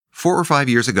4 or 5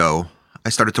 years ago, I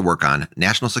started to work on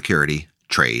national security,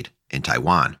 trade in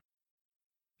Taiwan.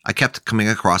 I kept coming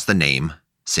across the name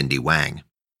Cindy Wang.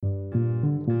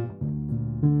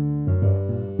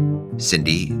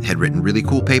 Cindy had written really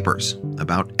cool papers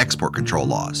about export control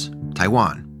laws,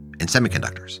 Taiwan, and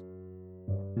semiconductors.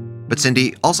 But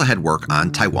Cindy also had work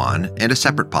on Taiwan and a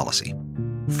separate policy,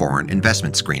 foreign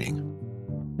investment screening.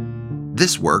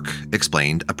 This work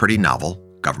explained a pretty novel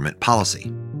government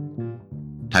policy.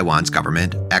 Taiwan's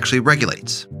government actually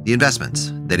regulates the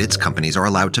investments that its companies are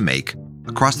allowed to make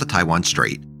across the Taiwan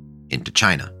Strait into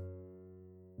China.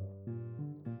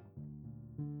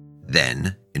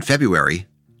 Then, in February,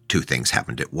 two things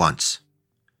happened at once.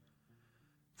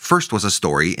 First was a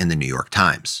story in the New York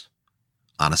Times.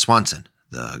 Anna Swanson,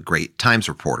 the great Times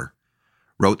reporter,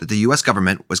 wrote that the U.S.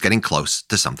 government was getting close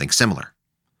to something similar.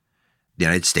 The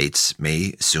United States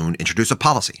may soon introduce a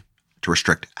policy to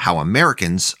restrict how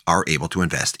Americans are able to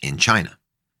invest in China.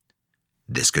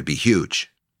 This could be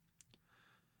huge.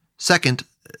 Second,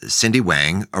 Cindy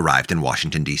Wang arrived in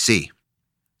Washington, D.C.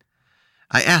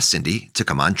 I asked Cindy to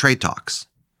come on Trade Talks.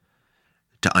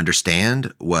 To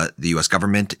understand what the U.S.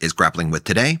 government is grappling with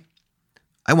today,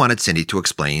 I wanted Cindy to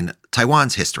explain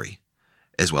Taiwan's history,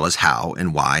 as well as how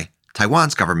and why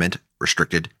Taiwan's government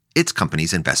restricted its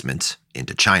companies' investments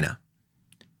into China.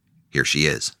 Here she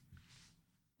is.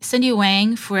 Cindy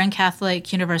Wang, Furen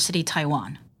Catholic University,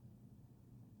 Taiwan.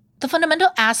 The fundamental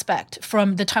aspect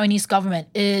from the Taiwanese government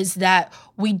is that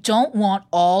we don't want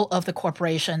all of the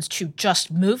corporations to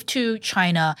just move to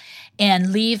China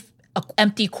and leave an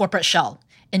empty corporate shell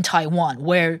in Taiwan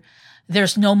where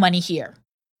there's no money here.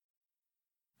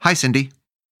 Hi, Cindy.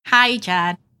 Hi,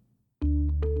 Chad.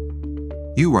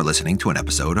 You are listening to an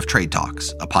episode of Trade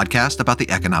Talks, a podcast about the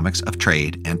economics of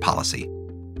trade and policy.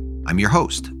 I'm your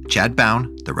host, Chad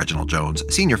Bown, the Reginald Jones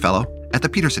Senior Fellow at the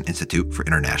Peterson Institute for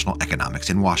International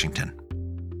Economics in Washington.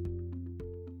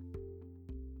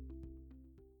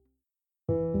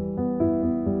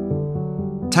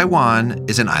 Taiwan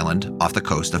is an island off the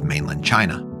coast of mainland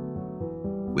China.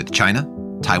 With China,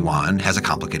 Taiwan has a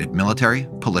complicated military,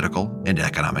 political, and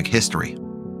economic history.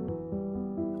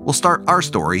 We'll start our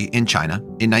story in China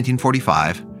in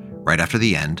 1945, right after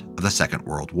the end of the Second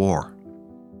World War.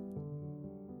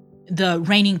 The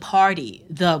reigning party,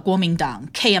 the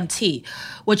Kuomintang, KMT,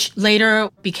 which later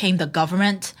became the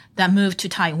government that moved to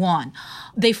Taiwan,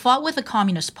 they fought with the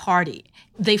Communist Party.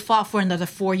 They fought for another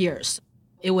 4 years.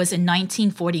 It was in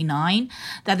 1949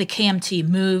 that the KMT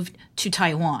moved to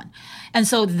Taiwan. And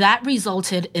so that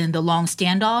resulted in the long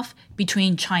standoff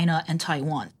between China and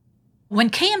Taiwan. When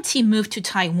KMT moved to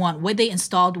Taiwan, what they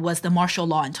installed was the martial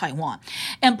law in Taiwan.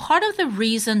 And part of the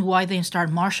reason why they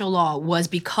installed martial law was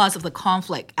because of the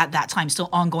conflict at that time still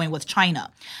ongoing with China.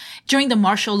 During the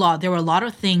martial law, there were a lot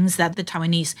of things that the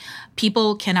Taiwanese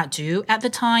people cannot do at the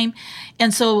time.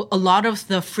 And so a lot of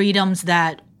the freedoms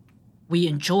that we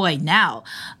enjoy now,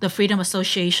 the freedom of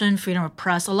association, freedom of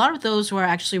press, a lot of those were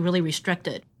actually really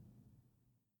restricted.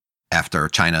 After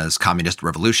China's Communist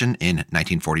Revolution in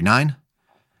 1949,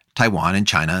 Taiwan and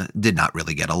China did not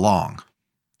really get along.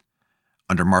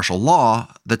 Under martial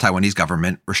law, the Taiwanese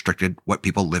government restricted what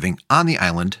people living on the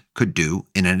island could do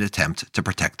in an attempt to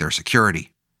protect their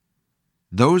security.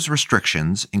 Those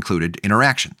restrictions included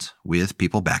interactions with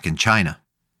people back in China.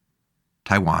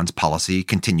 Taiwan's policy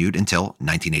continued until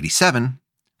 1987,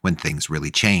 when things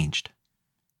really changed.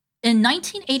 In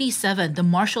 1987, the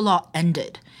martial law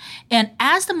ended. And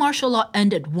as the martial law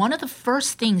ended, one of the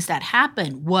first things that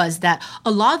happened was that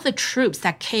a lot of the troops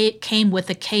that came with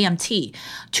the KMT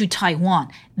to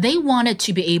Taiwan, they wanted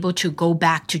to be able to go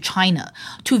back to China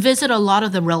to visit a lot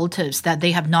of the relatives that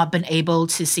they have not been able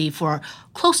to see for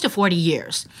close to 40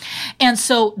 years. And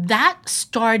so that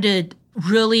started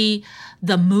really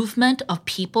the movement of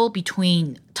people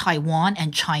between Taiwan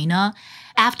and China.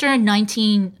 After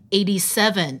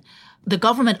 1987, the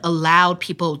government allowed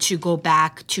people to go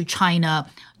back to China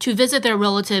to visit their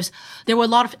relatives. There were a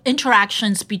lot of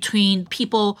interactions between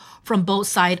people from both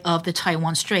sides of the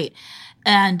Taiwan Strait.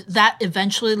 And that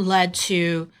eventually led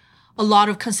to a lot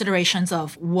of considerations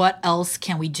of what else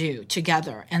can we do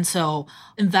together. And so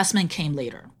investment came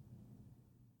later.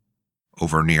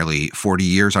 Over nearly 40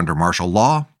 years under martial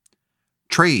law,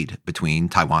 trade between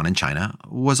Taiwan and China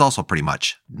was also pretty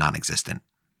much non-existent.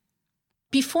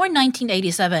 Before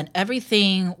 1987,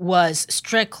 everything was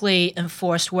strictly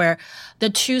enforced where the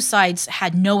two sides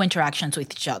had no interactions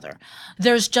with each other.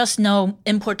 There's just no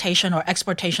importation or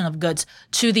exportation of goods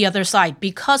to the other side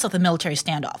because of the military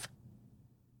standoff.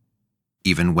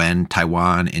 Even when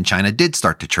Taiwan and China did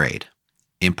start to trade,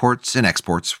 imports and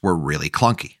exports were really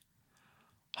clunky.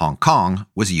 Hong Kong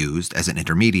was used as an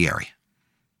intermediary.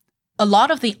 A lot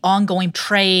of the ongoing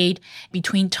trade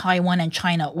between Taiwan and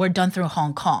China were done through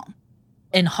Hong Kong.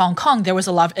 In Hong Kong, there was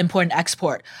a lot of import and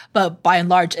export, but by and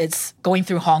large, it's going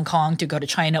through Hong Kong to go to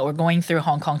China or going through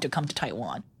Hong Kong to come to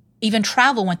Taiwan. Even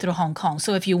travel went through Hong Kong.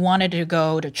 So if you wanted to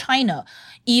go to China,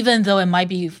 even though it might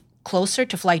be closer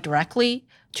to fly directly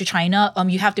to China,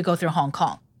 you have to go through Hong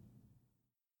Kong.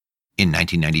 In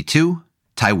 1992,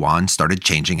 Taiwan started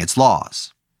changing its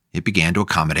laws. It began to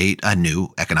accommodate a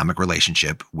new economic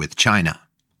relationship with China.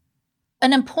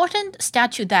 An important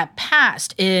statute that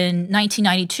passed in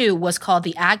 1992 was called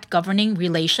the Act Governing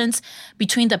Relations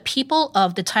between the People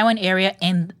of the Taiwan Area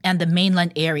and the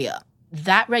mainland area.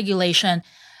 That regulation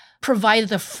provided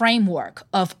the framework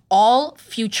of all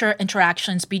future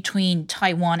interactions between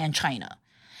Taiwan and China.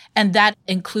 And that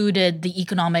included the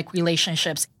economic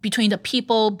relationships between the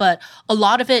people, but a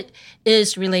lot of it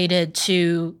is related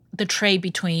to the trade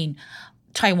between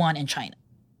Taiwan and China.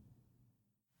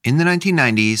 In the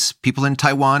 1990s, people in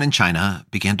Taiwan and China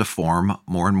began to form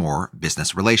more and more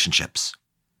business relationships.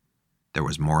 There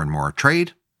was more and more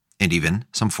trade, and even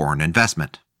some foreign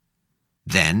investment.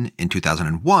 Then, in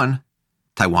 2001,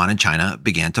 Taiwan and China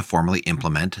began to formally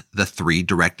implement the 3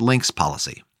 direct links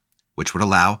policy, which would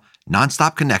allow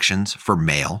nonstop connections for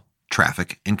mail,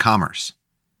 traffic, and commerce.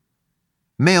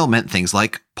 Mail meant things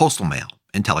like postal mail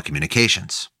and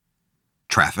telecommunications.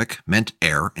 Traffic meant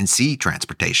air and sea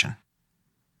transportation.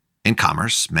 And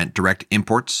commerce meant direct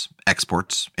imports,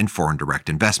 exports, and foreign direct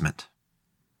investment.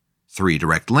 3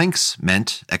 direct links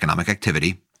meant economic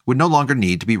activity would no longer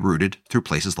need to be routed through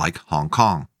places like Hong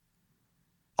Kong.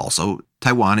 Also,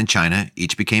 Taiwan and China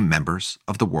each became members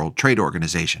of the World Trade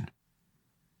Organization.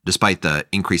 Despite the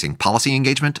increasing policy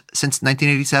engagement since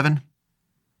 1987,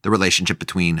 the relationship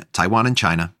between Taiwan and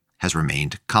China has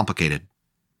remained complicated.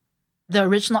 The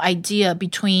original idea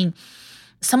between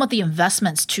some of the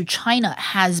investments to China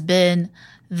has been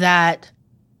that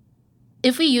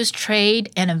if we use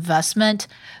trade and investment,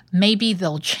 maybe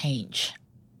they'll change.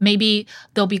 Maybe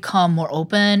they'll become more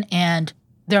open and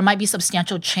there might be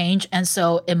substantial change, and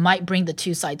so it might bring the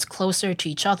two sides closer to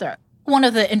each other. One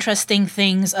of the interesting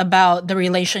things about the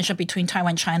relationship between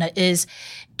Taiwan and China is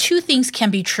 2 things can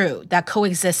be true that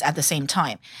coexist at the same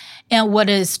time. And what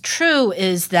is true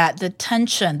is that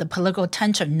the political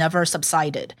tension never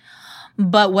subsided.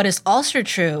 But what is also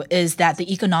true is that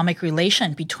the economic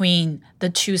relation between the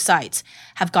 2 sides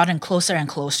have gotten closer and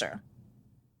closer.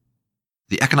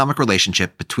 The economic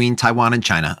relationship between Taiwan and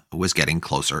China was getting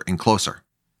closer and closer.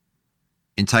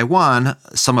 In Taiwan,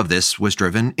 some of this was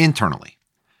driven internally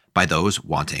by those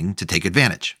wanting to take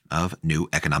advantage of new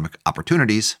economic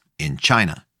opportunities in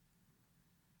China.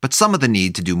 But some of the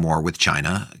need to do more with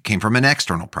China came from an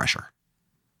external pressure.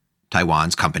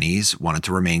 Taiwan's companies wanted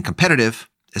to remain competitive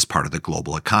as part of the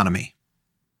global economy.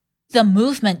 The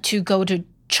movement to go to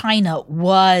China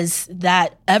was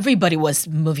that everybody was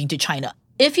moving to China.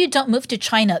 If you don't move to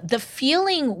China, the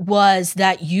feeling was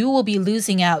that you will be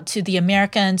losing out to the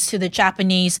Americans, to the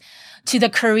Japanese, to the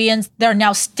Koreans. They're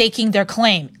now staking their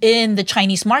claim in the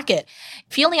Chinese market.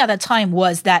 Feeling at that time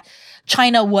was that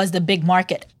China was the big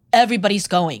market. Everybody's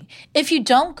going. If you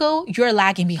don't go, you're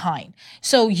lagging behind.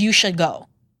 So you should go.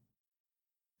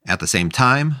 At the same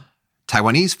time,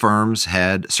 Taiwanese firms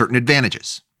had certain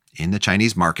advantages in the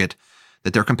Chinese market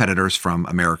that their competitors from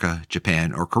America,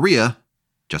 Japan, or Korea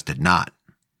just did not.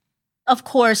 Of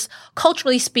course,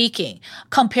 culturally speaking,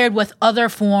 compared with other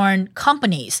foreign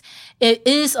companies, it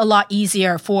is a lot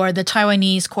easier for the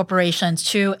Taiwanese corporations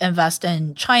to invest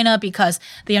in China because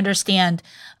they understand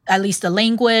at least the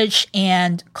language,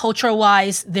 and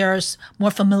culture-wise, there's more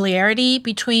familiarity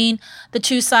between the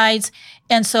 2 sides.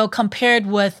 And so compared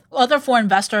with other foreign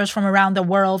investors from around the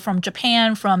world, from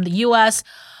Japan, from the US,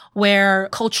 where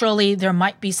culturally there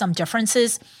might be some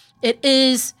differences, it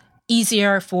is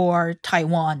easier for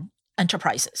Taiwan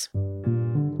enterprises.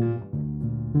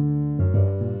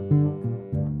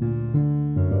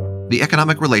 The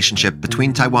economic relationship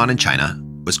between Taiwan and China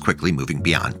was quickly moving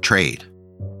beyond trade.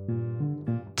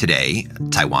 Today,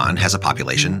 Taiwan has a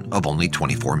population of only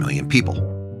 24 million people.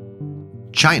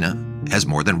 China has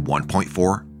more than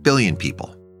 1.4 billion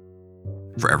people.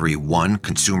 For every 1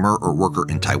 consumer or worker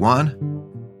in Taiwan,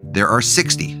 there are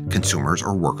 60 consumers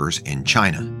or workers in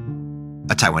China.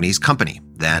 A Taiwanese company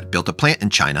that built a plant in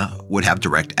China would have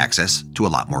direct access to a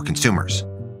lot more consumers.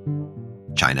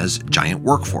 China's giant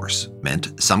workforce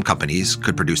meant some companies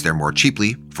could produce there more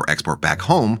cheaply for export back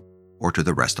home or to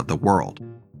the rest of the world.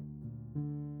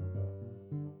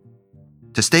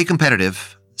 To stay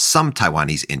competitive, some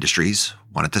Taiwanese industries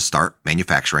wanted to start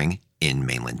manufacturing in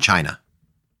mainland China.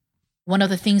 one of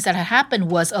the things that had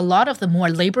happened was a lot of the more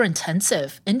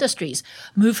labor-intensive industries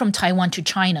moved from Taiwan to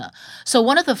China. So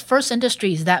one of the first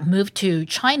industries that moved to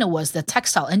China was the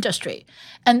textile industry.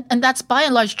 And that's by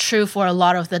and large true for a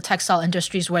lot of the textile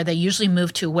industries where they usually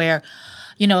move to where,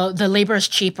 the labor is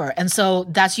cheaper. And so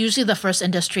that's usually the first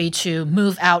industry to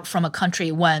move out from a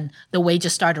country when the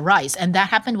wages start to rise. And that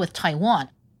happened with Taiwan.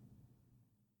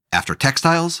 After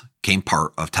textiles came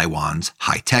part of Taiwan's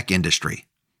high-tech industry.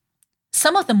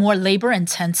 Some of the more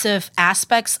labor-intensive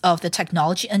aspects of the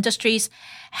technology industries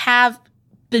have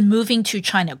been moving to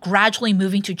China, gradually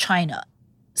moving to China.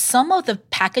 Some of the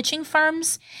packaging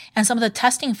firms and some of the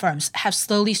testing firms have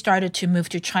slowly started to move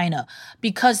to China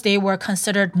because they were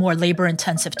considered more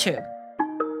labor-intensive too.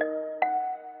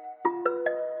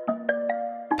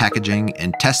 Packaging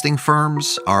and testing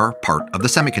firms are part of the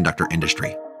semiconductor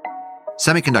industry.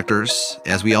 Semiconductors,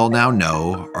 as we all now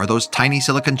know, are those tiny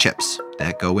silicon chips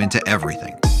that go into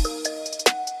everything.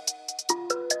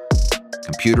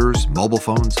 Computers, mobile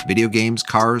phones, video games,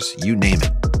 cars, you name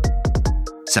it.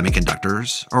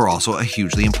 Semiconductors are also a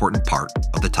hugely important part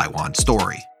of the Taiwan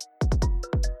story.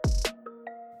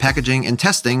 Packaging and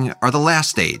testing are the last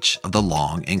stage of the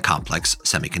long and complex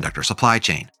semiconductor supply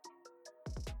chain.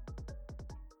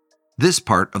 This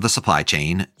part of the supply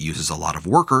chain uses a lot of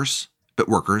workers, but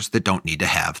workers that don't need to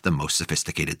have the most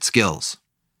sophisticated skills.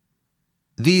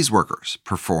 These workers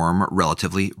perform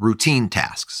relatively routine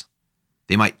tasks.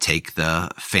 They might take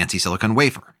the fancy silicon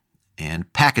wafer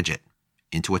and package it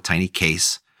into a tiny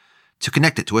case to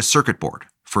connect it to a circuit board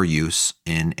for use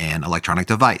in an electronic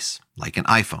device like an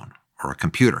iPhone or a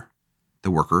computer.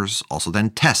 The workers also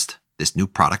then test this new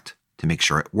product to make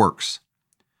sure it works.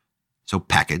 So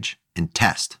package and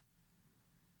test.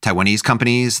 Taiwanese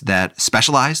companies that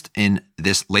specialized in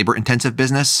this labor-intensive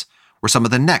business were some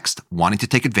of the next wanting to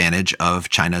take advantage of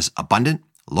China's abundant,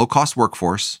 low-cost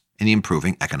workforce and the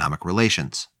improving economic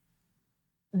relations.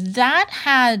 That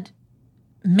had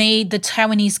made the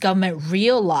Taiwanese government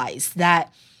realize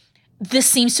that this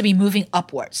seems to be moving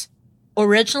upwards.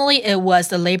 Originally, it was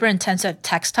the labor-intensive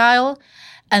textile,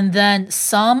 and then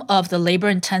some of the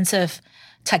labor-intensive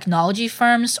technology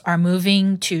firms are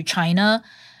moving to China.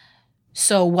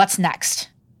 So what's next?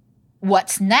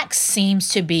 What's next seems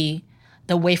to be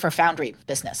the wafer foundry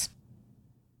business.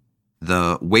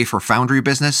 The wafer foundry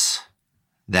business,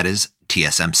 that is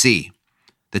TSMC,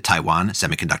 the Taiwan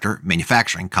Semiconductor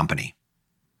Manufacturing Company.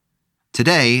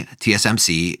 Today,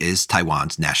 TSMC is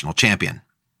Taiwan's national champion.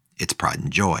 Its pride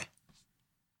and joy.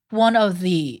 One of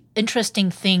the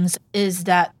interesting things is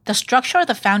that the structure of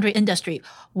the foundry industry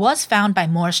was found by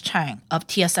Morris Chang of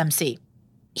TSMC.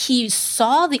 He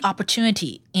saw the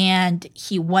opportunity and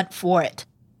he went for it.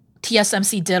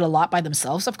 TSMC did a lot by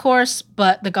themselves, of course,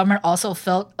 but the government also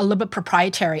felt a little bit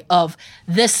proprietary of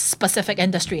this specific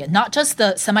industry, and not just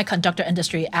the semiconductor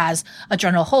industry as a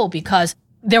general whole, because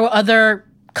there were other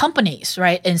companies,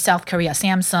 right, in South Korea,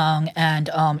 Samsung,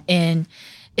 and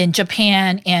in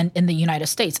Japan and in the United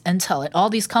States, Intel, and all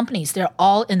these companies, they're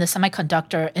all in the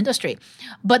semiconductor industry.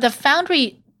 But the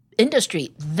foundry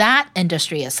industry, that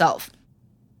industry itself,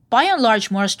 by and large,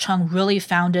 Morris Chang really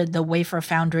founded the wafer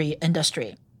foundry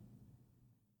industry.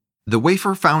 The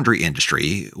wafer foundry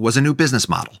industry was a new business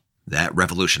model that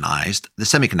revolutionized the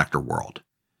semiconductor world.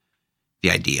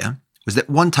 The idea was that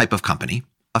one type of company,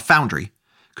 a foundry,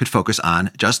 could focus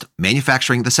on just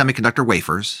manufacturing the semiconductor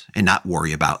wafers and not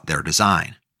worry about their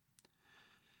design.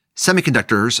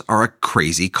 Semiconductors are a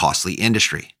crazy, costly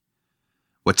industry.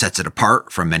 What sets it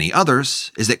apart from many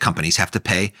others is that companies have to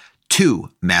pay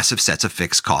two massive sets of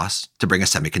fixed costs to bring a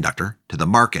semiconductor to the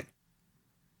market.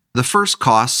 The first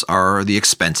costs are the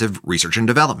expensive research and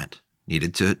development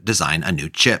needed to design a new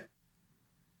chip.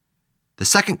 The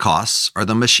second costs are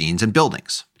the machines and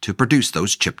buildings to produce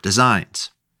those chip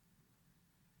designs.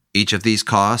 Each of these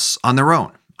costs on their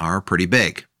own are pretty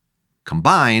big.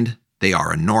 Combined, they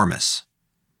are enormous.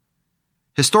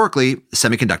 Historically,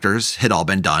 semiconductors had all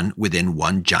been done within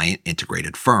one giant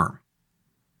integrated firm.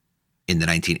 In the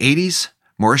 1980s,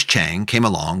 Morris Chang came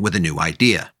along with a new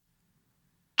idea.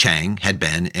 Chang had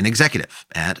been an executive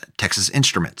at Texas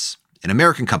Instruments, an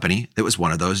American company that was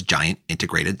one of those giant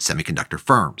integrated semiconductor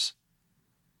firms.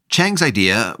 Chang's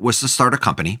idea was to start a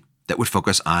company that would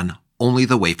focus on only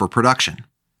the wafer production.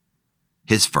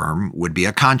 His firm would be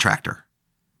a contractor.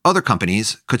 Other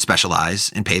companies could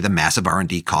specialize and pay the massive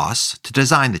R&D costs to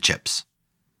design the chips.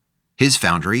 His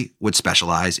foundry would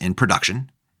specialize in production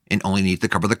and only need to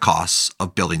cover the costs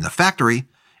of building the factory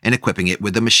and equipping it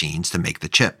with the machines to make the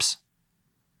chips.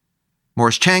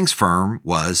 Morris Chang's firm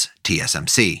was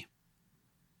TSMC.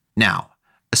 Now,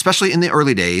 Especially in the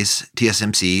early days,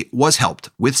 TSMC was helped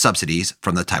with subsidies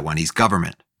from the Taiwanese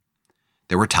government.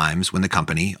 There were times when the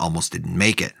company almost didn't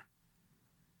make it.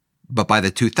 But by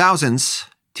the 2000s,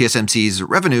 TSMC's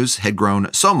revenues had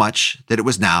grown so much that it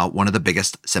was now one of the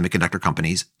biggest semiconductor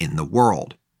companies in the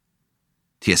world.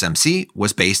 TSMC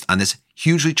was based on this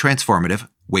hugely transformative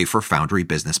wafer foundry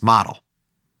business model.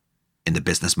 And the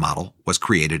business model was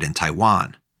created in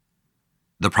Taiwan.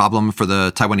 The problem for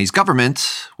the Taiwanese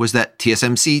government was that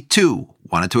TSMC, too,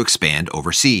 wanted to expand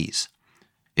overseas.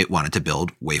 It wanted to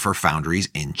build wafer foundries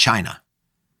in China.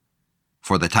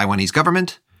 For the Taiwanese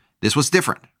government, this was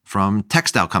different from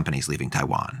textile companies leaving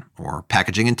Taiwan or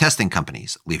packaging and testing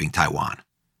companies leaving Taiwan.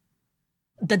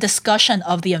 The discussion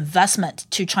of the investment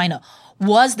to China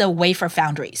was the wafer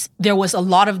foundries. There was a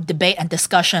lot of debate and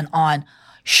discussion on,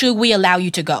 should we allow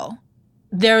you to go?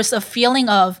 There's a feeling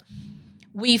of,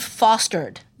 we've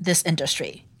fostered this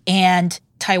industry and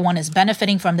Taiwan is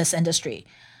benefiting from this industry.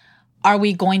 Are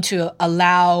we going to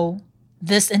allow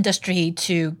this industry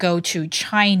to go to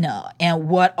China? And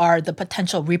what are the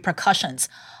potential repercussions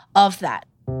of that?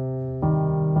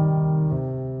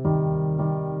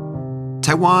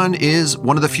 Taiwan is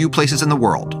one of the few places in the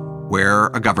world where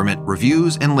a government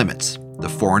reviews and limits the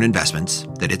foreign investments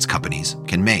that its companies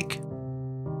can make.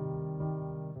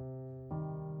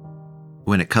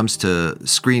 When it comes to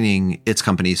screening its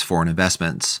companies' foreign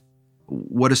investments,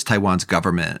 what is Taiwan's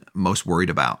government most worried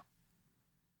about?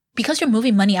 Because you're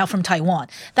moving money out from Taiwan,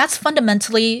 that's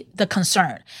fundamentally the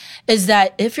concern, is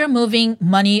that if you're moving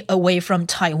money away from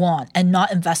Taiwan and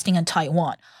not investing in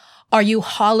Taiwan, are you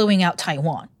hollowing out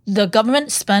Taiwan? The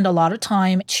government spent a lot of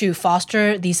time to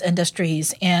foster these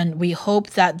industries, and we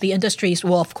hope that the industries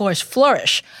will, of course,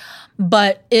 flourish.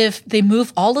 But if they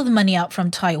move all of the money out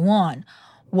from Taiwan,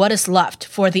 what is left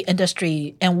for the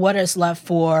industry and what is left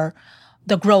for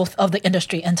the growth of the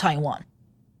industry in Taiwan?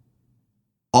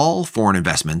 All foreign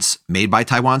investments made by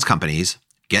Taiwan's companies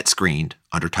get screened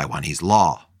under Taiwanese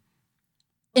law.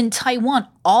 In Taiwan,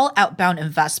 all outbound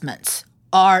investments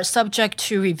are subject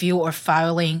to review or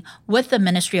filing with the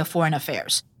Ministry of Foreign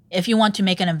Affairs. If you want to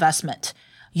make an investment,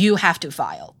 you have to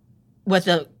file with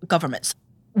the governments.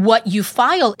 What you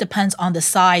file depends on the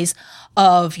size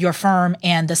of your firm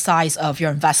and the size of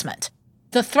your investment.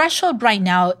 The threshold right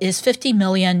now is 50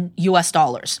 million US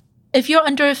dollars. If you're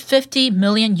under 50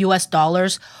 million US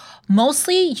dollars,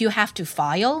 mostly you have to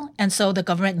file. And so the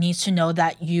government needs to know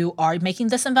that you are making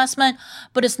this investment,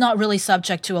 but it's not really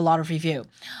subject to a lot of review.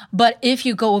 But if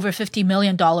you go over $50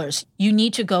 million, you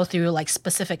need to go through like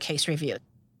specific case review.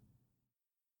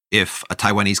 If a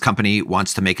Taiwanese company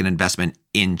wants to make an investment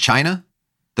in China,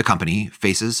 the company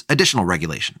faces additional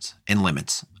regulations and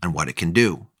limits on what it can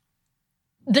do.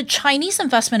 The Chinese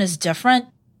investment is different.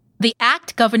 The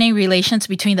act governing relations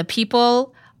between the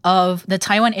people of the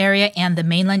Taiwan area and the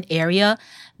mainland area,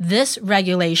 this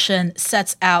regulation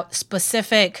sets out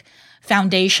specific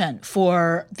foundation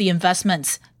for the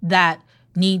investments that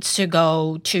needs to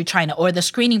go to China or the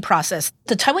screening process.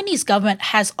 The Taiwanese government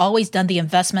has always done the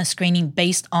investment screening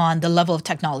based on the level of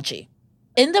technology.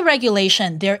 In the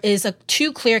regulation, there is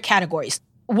two clear categories.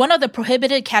 One is the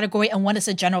prohibited category and one is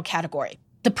a general category.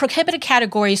 The prohibited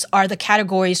categories are the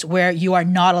categories where you are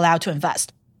not allowed to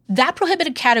invest. That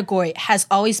prohibited category has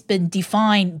always been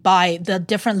defined by the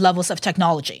different levels of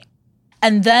technology.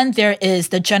 And then there is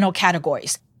the general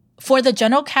categories. For the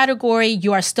general category,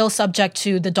 you are still subject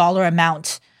to the dollar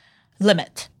amount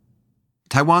limit.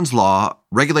 Taiwan's law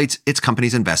regulates its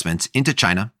company's investments into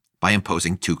China by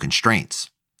imposing two constraints.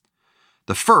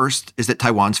 The first is that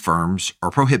Taiwan's firms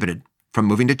are prohibited from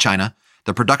moving to China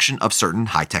the production of certain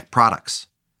high-tech products.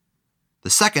 The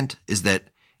second is that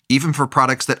even for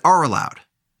products that are allowed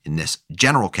in this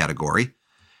general category,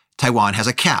 Taiwan has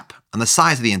a cap on the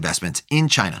size of the investments in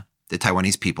China that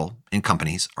Taiwanese people and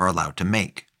companies are allowed to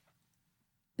make.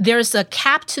 There's a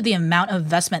cap to the amount of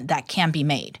investment that can be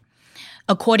made,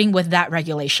 according with that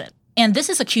regulation. And this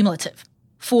is accumulative.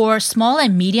 For small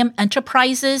and medium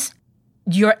enterprises,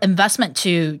 your investment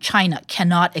to China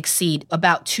cannot exceed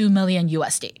about 2 million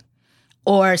USD,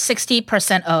 or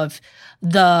 60% of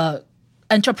the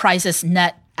enterprise's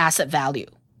net asset value.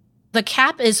 The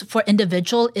cap is for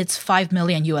individual, it's 5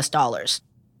 million US dollars.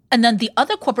 And then the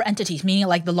other corporate entities, meaning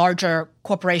like the larger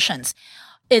corporations,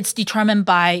 it's determined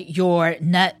by your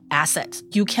net assets.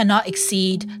 You cannot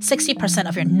exceed 60%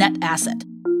 of your net asset.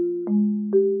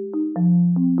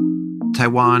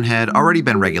 Taiwan had already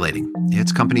been regulating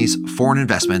its company's foreign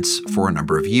investments for a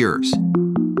number of years.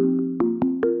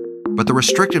 But the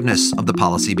restrictiveness of the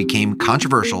policy became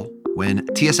controversial when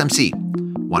TSMC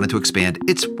wanted to expand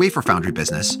its wafer foundry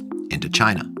business into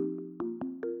China.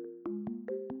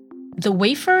 The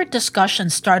wafer discussion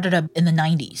started up in the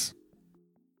 90s.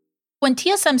 When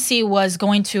TSMC was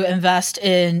going to invest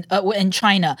in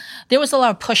China, there was a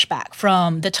lot of pushback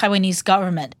from the Taiwanese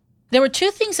government. There were two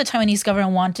things the Taiwanese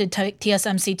government wanted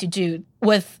TSMC to do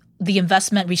with the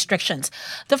investment restrictions.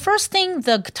 The first thing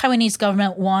the Taiwanese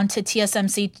government wanted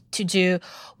TSMC to do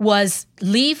was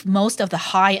leave most of the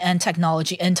high-end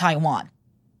technology in Taiwan.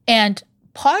 And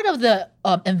part of the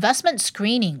investment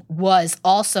screening was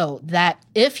also that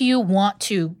if you want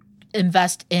to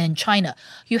invest in China,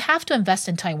 you have to invest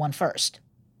in Taiwan first.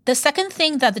 The second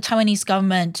thing that the Taiwanese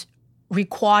government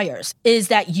requires is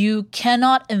that you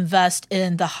cannot invest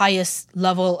in the highest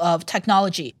level of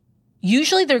technology.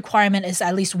 Usually the requirement is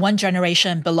at least one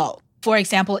generation below. For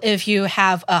example, if you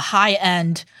have a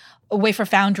high-end wafer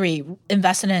foundry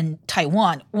invested in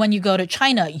Taiwan, when you go to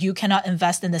China, you cannot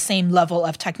invest in the same level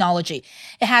of technology.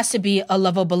 It has to be a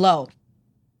level below.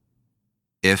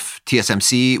 If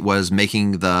TSMC was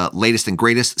making the latest and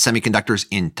greatest semiconductors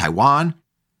in Taiwan,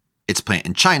 its plant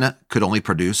in China could only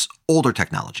produce older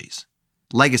technologies,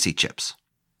 legacy chips.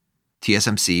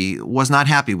 TSMC was not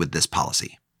happy with this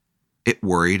policy. It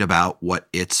worried about what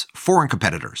its foreign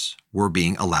competitors were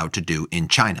being allowed to do in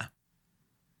China.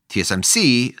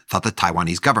 TSMC thought the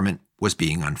Taiwanese government was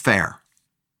being unfair.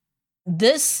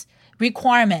 This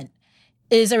requirement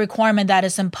is a requirement that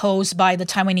is imposed by the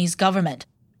Taiwanese government.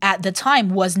 At the time,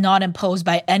 was not imposed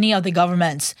by any of the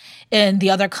governments in the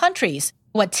other countries.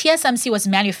 What TSMC was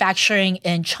manufacturing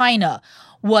in China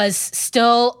was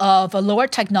still of a lower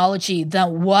technology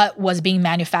than what was being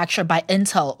manufactured by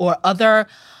Intel or other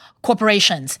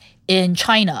corporations in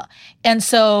China. And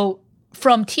so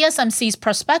from TSMC's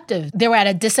perspective, they were at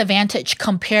a disadvantage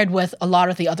compared with a lot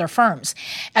of the other firms.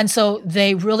 And so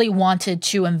they really wanted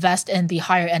to invest in the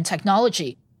higher end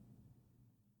technology.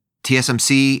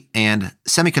 TSMC and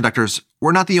semiconductors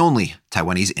were not the only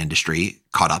Taiwanese industry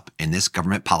caught up in this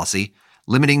government policy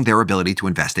limiting their ability to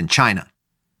invest in China.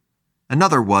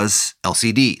 Another was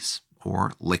LCDs,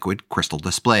 or liquid crystal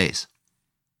displays.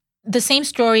 The same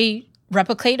story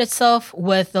replicated itself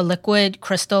with the liquid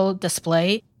crystal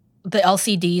display, the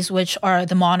LCDs, which are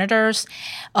the monitors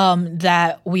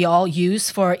that we all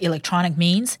use for electronic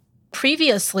means.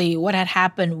 Previously, what had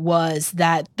happened was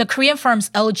that the Korean firms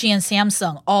LG and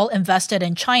Samsung all invested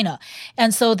in China.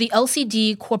 And so the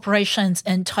LCD corporations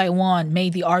in Taiwan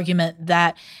made the argument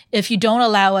that if you don't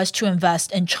allow us to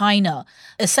invest in China,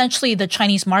 essentially the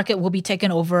Chinese market will be taken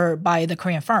over by the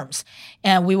Korean firms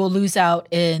and we will lose out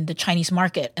in the Chinese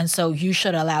market. And so you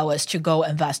should allow us to go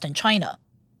invest in China.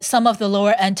 Some of the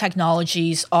lower end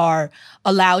technologies are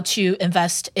allowed to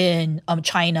invest in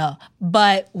China,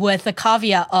 but with the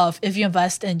caveat of if you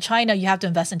invest in China, you have to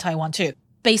invest in Taiwan too.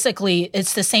 Basically,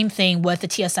 it's the same thing with the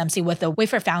TSMC, with the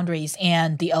wafer foundries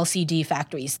and the LCD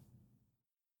factories.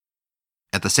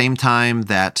 At the same time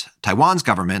that Taiwan's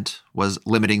government was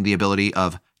limiting the ability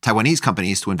of Taiwanese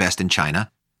companies to invest in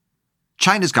China,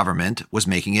 China's government was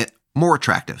making it more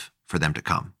attractive for them to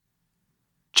come.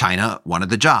 China wanted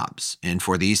the jobs and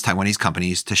for these Taiwanese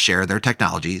companies to share their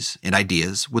technologies and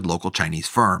ideas with local Chinese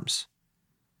firms.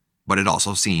 But it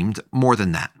also seemed more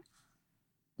than that.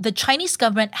 The Chinese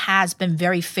government has been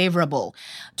very favorable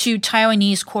to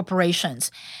Taiwanese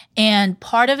corporations. And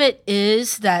part of it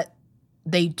is that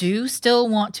they do still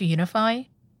want to unify.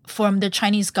 From the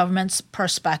Chinese government's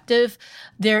perspective,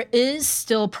 there is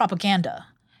still propaganda.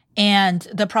 And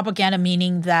the propaganda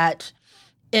meaning that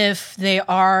if they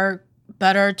are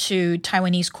better to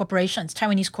Taiwanese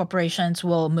corporations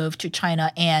will move to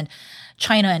China and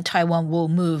Taiwan will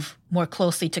move more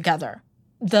closely together.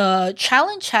 The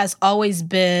challenge has always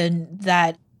been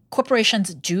that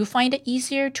corporations do find it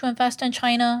easier to invest in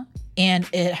China, and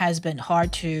it has been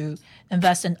hard to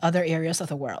invest in other areas of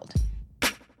the world.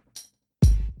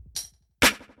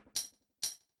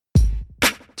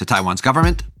 To Taiwan's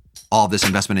government, all this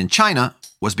investment in China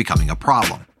was becoming a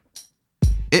problem.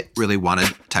 It really wanted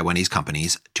Taiwanese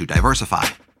companies to diversify.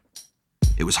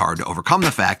 It was hard to overcome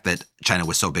the fact that China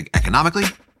was so big economically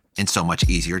and so much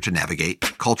easier to navigate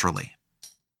culturally.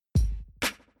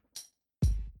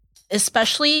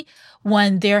 Especially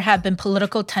when there have been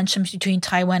political tensions between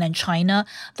Taiwan and China,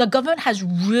 the government has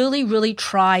really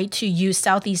tried to use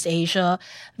Southeast Asia,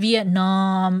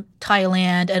 Vietnam,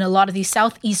 Thailand, and a lot of these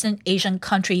Southeastern Asian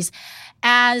countries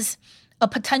as a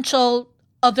potential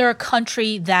other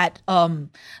country that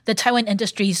the Taiwan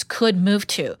industries could move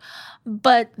to.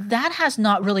 But that has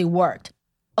not really worked.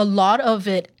 A lot of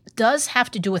it does have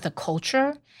to do with the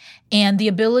culture and the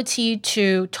ability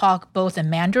to talk both in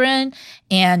Mandarin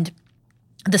and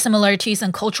the similarities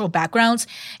and cultural backgrounds.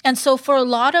 And so for a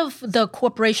lot of the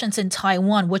corporations in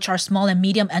Taiwan, which are small and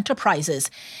medium enterprises,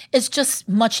 it's just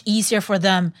much easier for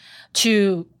them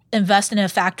to invest in a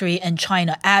factory in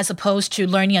China as opposed to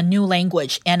learning a new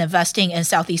language and investing in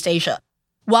Southeast Asia.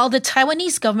 While the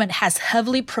Taiwanese government has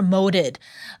heavily promoted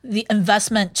the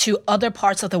investment to other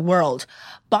parts of the world,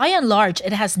 by and large,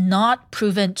 it has not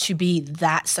proven to be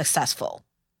that successful.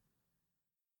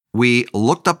 We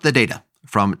looked up the data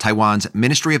from Taiwan's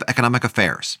Ministry of Economic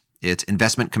Affairs, its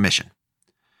investment commission.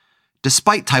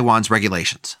 Despite Taiwan's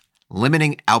regulations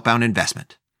limiting outbound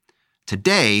investment,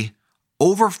 today,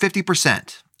 over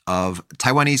 50% of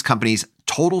Taiwanese companies'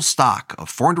 total stock of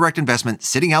foreign direct investment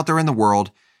sitting out there in the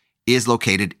world is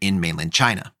located in mainland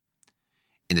China.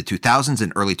 In the 2000s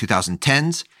and early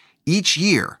 2010s, each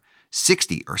year,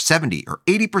 60 or 70 or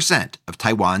 80% of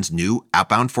Taiwan's new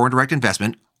outbound foreign direct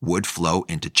investment would flow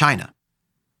into China.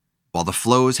 While the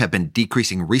flows have been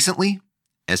decreasing recently,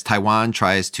 as Taiwan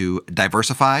tries to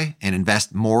diversify and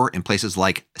invest more in places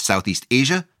like Southeast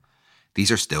Asia,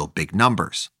 these are still big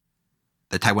numbers.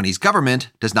 The Taiwanese government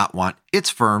does not want its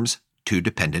firms too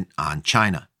dependent on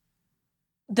China.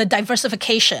 The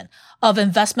diversification of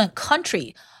investment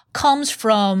country comes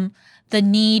from the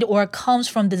need or comes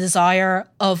from the desire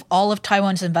of all of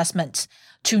Taiwan's investments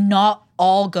to not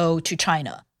all go to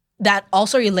China. That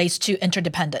also relates to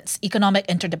interdependence, economic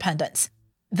interdependence.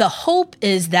 The hope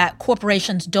is that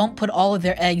corporations don't put all of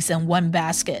their eggs in one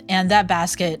basket, and that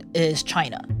basket is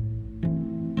China.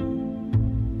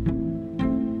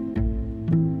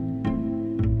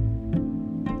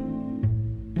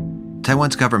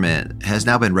 Taiwan's government has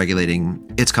now been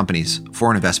regulating its companies'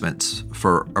 foreign investments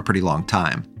for a pretty long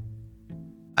time.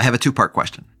 I have a two-part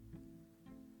question.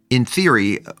 In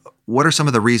theory, what are some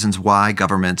of the reasons why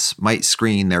governments might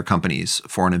screen their companies'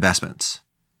 foreign investments?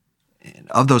 And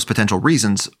of those potential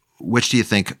reasons, which do you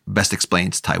think best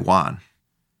explains Taiwan?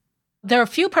 There are a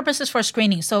few purposes for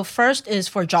screening. So first is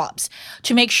for jobs,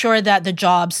 to make sure that the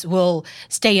jobs will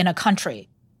stay in a country.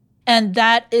 And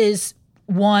that is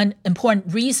one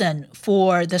important reason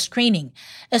for the screening,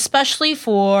 especially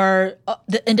for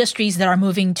the industries that are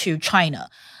moving to China.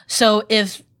 So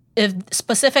if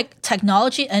specific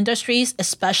technology industries,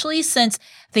 especially since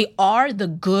they are the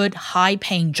good,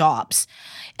 high-paying jobs,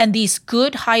 and these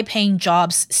good, high-paying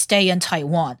jobs stay in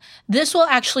Taiwan, this will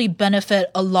actually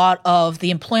benefit a lot of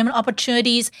the employment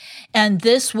opportunities, and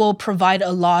this will provide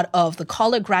a lot of the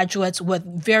college graduates with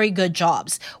very good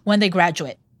jobs when they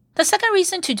graduate. The second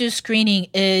reason to do screening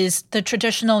is the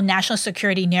traditional national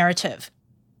security narrative.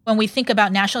 When we think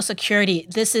about national security,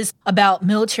 this is about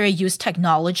military use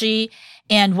technology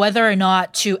and whether or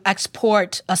not to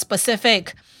export a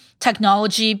specific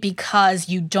technology because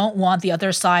you don't want the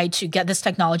other side to get this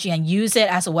technology and use it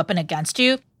as a weapon against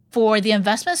you. For the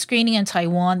investment screening in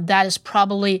Taiwan, that is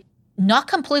probably not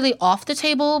completely off the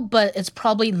table, but it's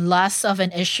probably less of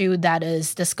an issue that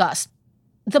is discussed.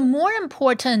 The more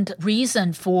important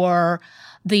reason for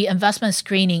the investment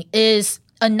screening is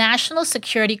a national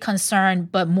security concern,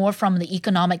 but more from the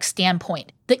economic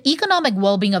standpoint. The economic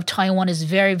well-being of Taiwan is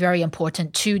very, very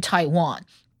important to Taiwan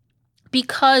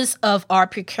because of our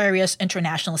precarious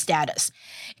international status.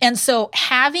 And so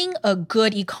having a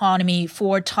good economy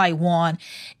for Taiwan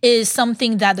is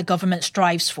something that the government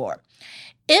strives for.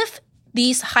 If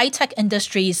these high-tech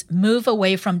industries move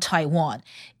away from Taiwan,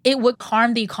 it would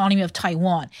harm the economy of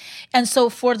Taiwan. And so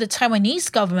for the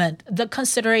Taiwanese government, the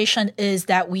consideration is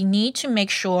that we need to make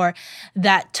sure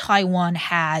that Taiwan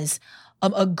has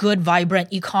a good,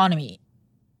 vibrant economy.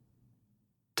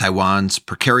 Taiwan's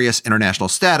precarious international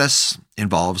status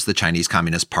involves the Chinese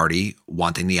Communist Party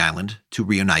wanting the island to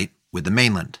reunite with the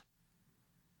mainland.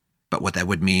 But what that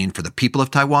would mean for the people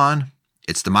of Taiwan,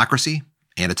 its democracy,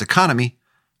 and its economy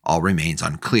all remains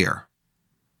unclear.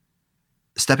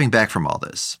 Stepping back from all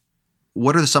this,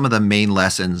 what are some of the main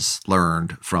lessons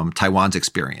learned from Taiwan's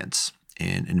experience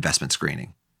in investment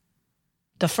screening?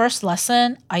 The first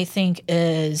lesson, I think,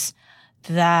 is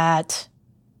that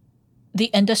the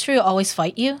industry will always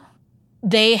fight you.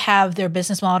 They have their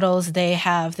business models, they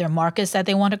have their markets that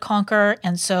they want to conquer.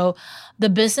 And so the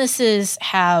businesses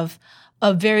have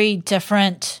a very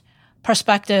different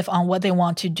perspective on what they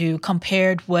want to do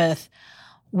compared with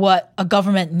what a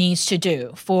government needs to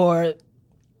do for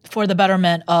the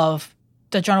betterment of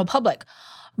the general public.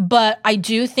 But I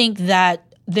do think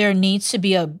that there needs to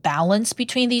be a balance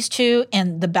between these two,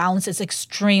 and the balance is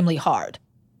extremely hard.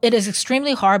 It is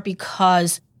extremely hard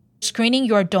because screening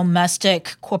your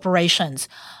domestic corporations,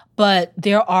 but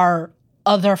there are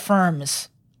other firms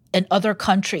in other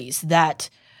countries that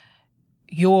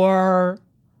your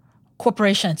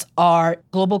corporations are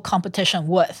global competition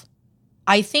with.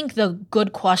 I think the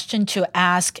good question to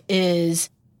ask is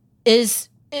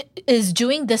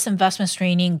doing this investment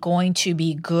screening going to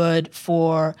be good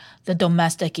for the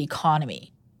domestic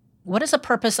economy? What is the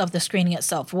purpose of the screening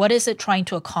itself? What is it trying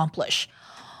to accomplish?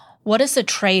 What is the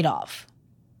trade-off?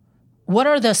 What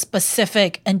are the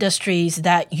specific industries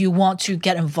that you want to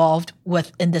get involved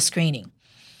with in the screening?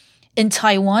 In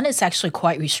Taiwan, it's actually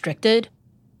quite restricted.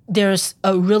 There's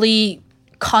a really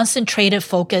concentrated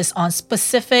focus on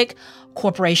specific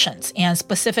corporations and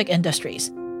specific industries.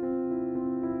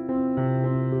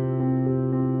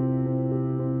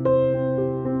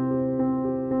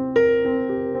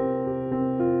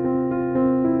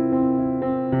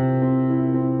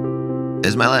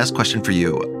 As my last question for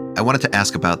you, I wanted to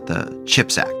ask about the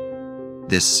CHIPS Act,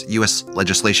 this U.S.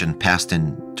 legislation passed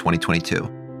in 2022.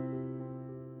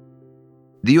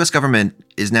 The U.S. government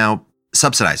is now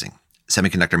subsidizing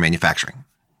semiconductor manufacturing.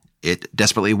 It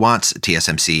desperately wants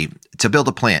TSMC to build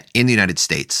a plant in the United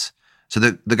States, so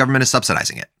the government is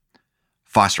subsidizing it.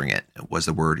 Fostering it was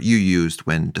the word you used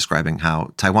when describing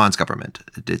how Taiwan's government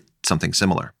did something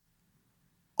similar.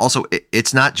 Also,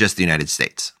 it's not just the United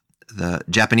States. The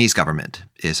Japanese government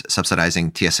is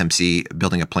subsidizing TSMC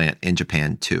building a plant in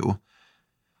Japan too.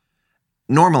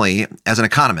 Normally, as an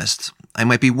economist, I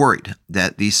might be worried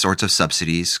that these sorts of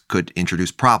subsidies could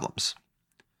introduce problems.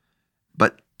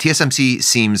 But TSMC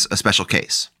seems a special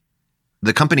case.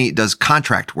 The company does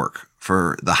contract work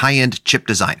for the high-end chip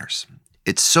designers.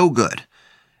 It's so good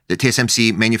that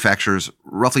TSMC manufactures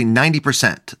roughly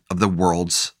 90% of the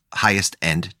world's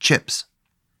highest-end chips.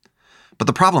 But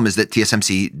the problem is that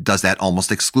TSMC does that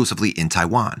almost exclusively in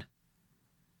Taiwan.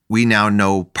 We now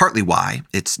know partly why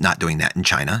it's not doing that in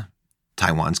China.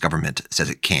 Taiwan's government says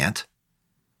it can't.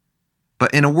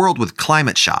 But in a world with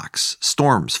climate shocks,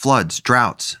 storms, floods,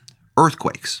 droughts,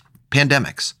 earthquakes,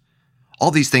 pandemics,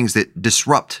 all these things that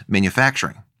disrupt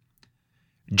manufacturing,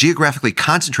 geographically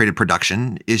concentrated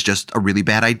production is just a really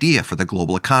bad idea for the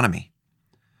global economy.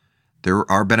 There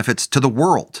are benefits to the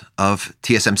world of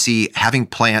TSMC having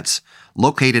plants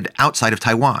located outside of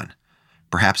Taiwan,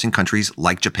 perhaps in countries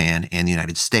like Japan and the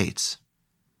United States.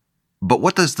 But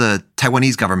what does the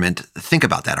Taiwanese government think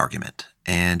about that argument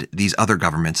and these other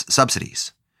governments'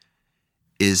 subsidies?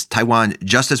 Is Taiwan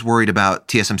just as worried about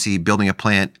TSMC building a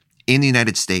plant in the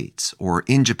United States or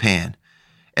in Japan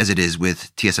as it is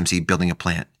with TSMC building a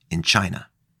plant in China?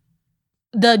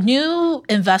 The new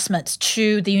investments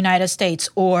to the United States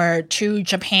or to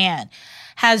Japan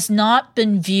has not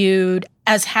been viewed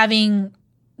as having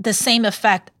the same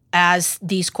effect as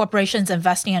these corporations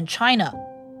investing in China.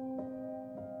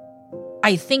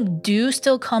 I think do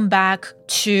still come back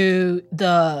to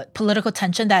the political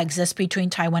tension that exists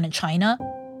between Taiwan and China.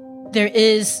 There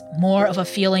is more of a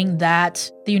feeling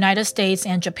that the United States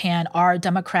and Japan are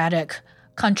democratic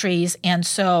countries, and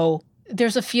so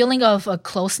there's a feeling of a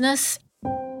closeness.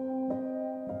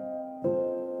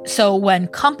 So when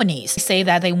companies say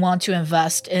that they want to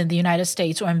invest in the United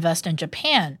States or invest in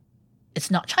Japan, it's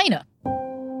not China.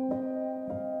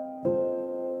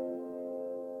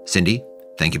 Cindy,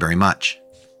 thank you very much.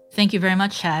 Thank you very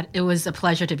much, Chad. It was a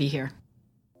pleasure to be here.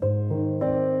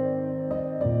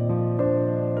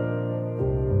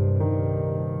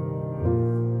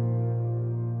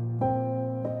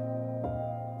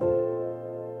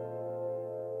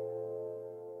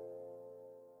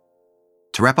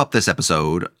 To wrap up this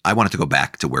episode, I wanted to go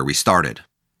back to where we started.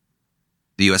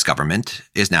 The U.S. government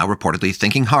is now reportedly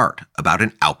thinking hard about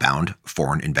an outbound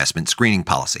foreign investment screening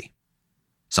policy,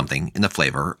 something in the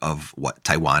flavor of what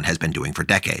Taiwan has been doing for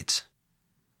decades.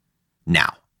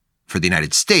 Now, for the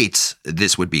United States,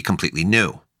 this would be completely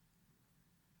new.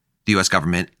 The U.S.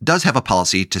 government does have a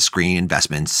policy to screen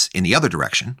investments in the other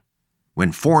direction,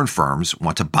 when foreign firms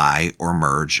want to buy or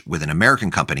merge with an American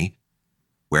company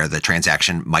where the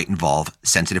transaction might involve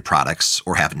sensitive products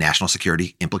or have national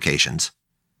security implications.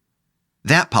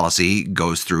 That policy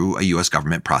goes through a U.S.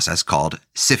 government process called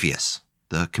CFIUS,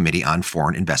 the Committee on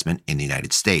Foreign Investment in the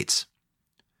United States.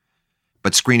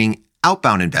 But screening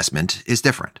outbound investment is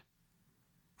different.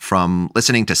 From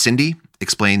listening to Cindy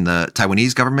explain the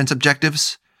Taiwanese government's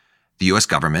objectives, the U.S.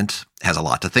 government has a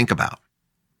lot to think about.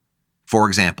 For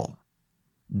example,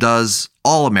 does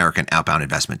all American outbound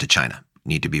investment to China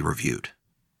need to be reviewed?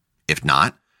 If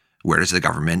not, where does the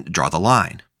government draw the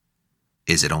line?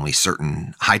 Is it only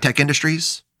certain high-tech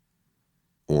industries?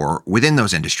 Or within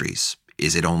those industries,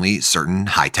 is it only certain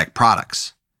high-tech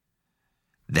products?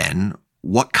 Then,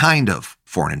 what kind of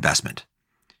foreign investment?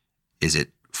 Is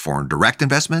it foreign direct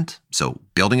investment, so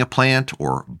building a plant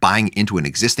or buying into an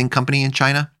existing company in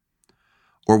China?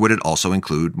 Or would it also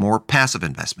include more passive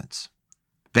investments,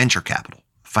 venture capital,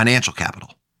 financial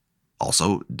capital,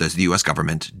 Also, does the U.S.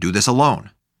 government do this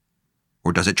alone?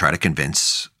 Or does it try to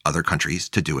convince other countries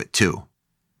to do it too?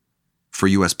 For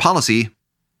U.S. policy,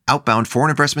 outbound foreign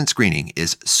investment screening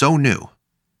is so new,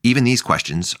 even these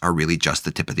questions are really just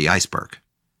the tip of the iceberg.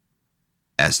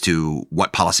 As to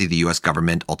what policy the U.S.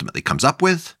 government ultimately comes up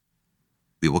with,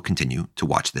 we will continue to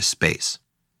watch this space.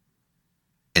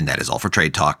 And that is all for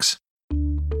Trade Talks.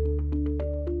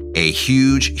 A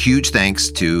huge, huge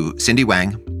thanks to Cindy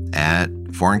Wang at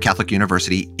Foreign Catholic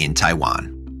University in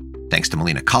Taiwan. Thanks to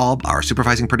Melina Kalb, our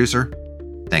supervising producer.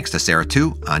 Thanks to Sarah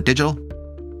Tu on digital.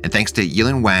 And thanks to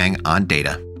Yilin Wang on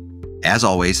data. As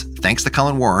always, thanks to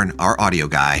Colin Warren, our audio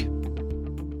guy.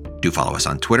 Do follow us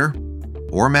on Twitter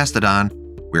or Mastodon.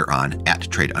 We're on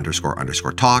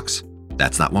 @trade__talks.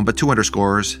 That's not one but two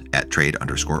underscores,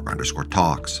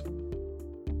 @trade__talks.